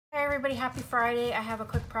everybody, happy Friday. I have a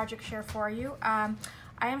quick project share for you. I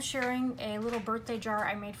am sharing a little birthday jar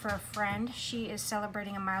I made for a friend. She is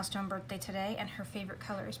celebrating a milestone birthday today and her favorite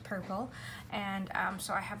color is purple. And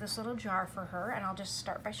so I have this little jar for her, and I'll just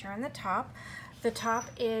start by sharing the top. The top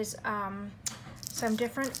is some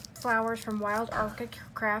different flowers from Wild Orchid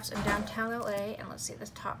Crafts in downtown LA. And let's see,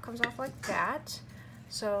 this top comes off like that.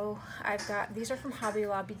 So I've got, these are from Hobby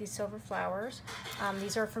Lobby, these silver flowers.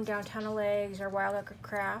 These are from downtown LA. These are Wild Orchid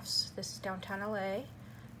Crafts. This is downtown LA.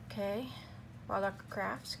 Okay, Wild Orchid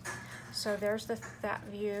Crafts. So there's that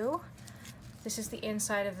view. This is the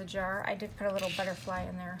inside of the jar. I did put a little butterfly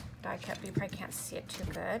in there, die cut, but you probably can't see it too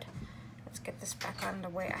good. Let's get this back on the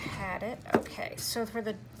way I had it. Okay, so for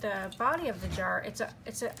the body of the jar, it's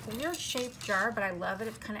a weird shaped jar, but I love it.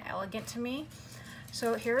 It's kind of elegant to me.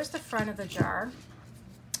 So here's the front of the jar.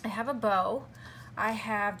 I have a bow. I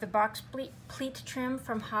have the box pleat trim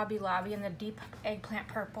from Hobby Lobby in the deep eggplant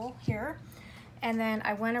purple here. And then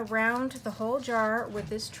I went around the whole jar with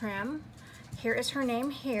this trim. Here is her name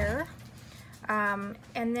here. And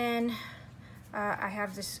then I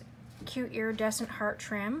have this cute iridescent heart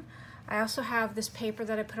trim. I also have this paper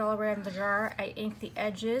that I put all around the jar. I inked the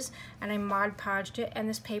edges and I Mod Podged it. And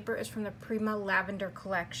this paper is from the Prima Lavender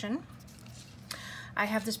collection. I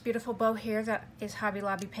have this beautiful bow here that is Hobby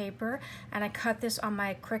Lobby paper, and I cut this on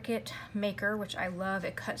my Cricut maker, which I love.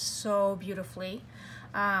 It cuts so beautifully.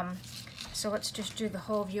 So let's just do the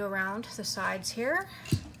whole view around the sides here.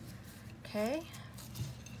 Okay.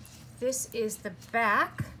 This is the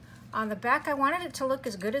back. On the back, I wanted it to look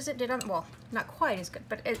as good as it did on, well, not quite as good,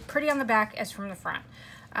 but it's pretty on the back as from the front.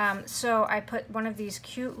 So I put one of these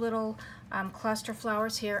cute little cluster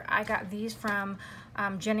flowers here. I got these from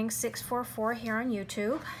Jennings644 here on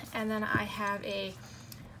YouTube. And then I have a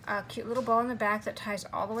cute little bow in the back that ties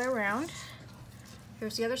all the way around.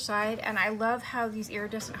 Here's the other side, and I love how these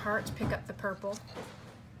iridescent hearts pick up the purple.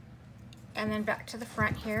 And then back to the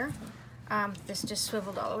front here. This just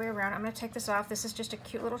swiveled all the way around. I'm going to take this off. This is just a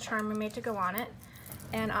cute little charm we made to go on it.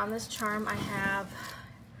 And on this charm I have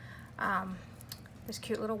this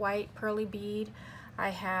cute little white pearly bead. I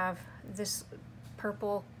have this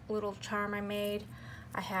purple little charm I made.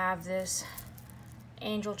 I have this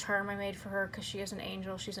angel charm I made for her because she is an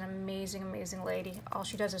angel. She's an amazing, amazing lady. All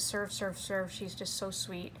she does is serve, serve, serve. She's just so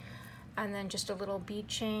sweet. And then just a little bead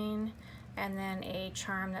chain, and then a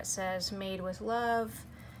charm that says made with love.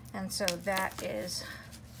 And so that is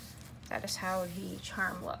how the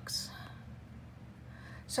charm looks.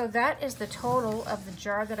 So that is the total of the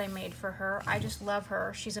jar that I made for her. I just love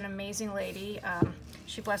her. She's an amazing lady.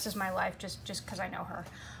 She blesses my life just because I know her.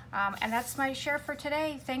 And that's my share for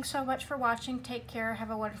today. Thanks so much for watching. Take care.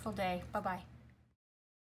 Have a wonderful day. Bye-bye.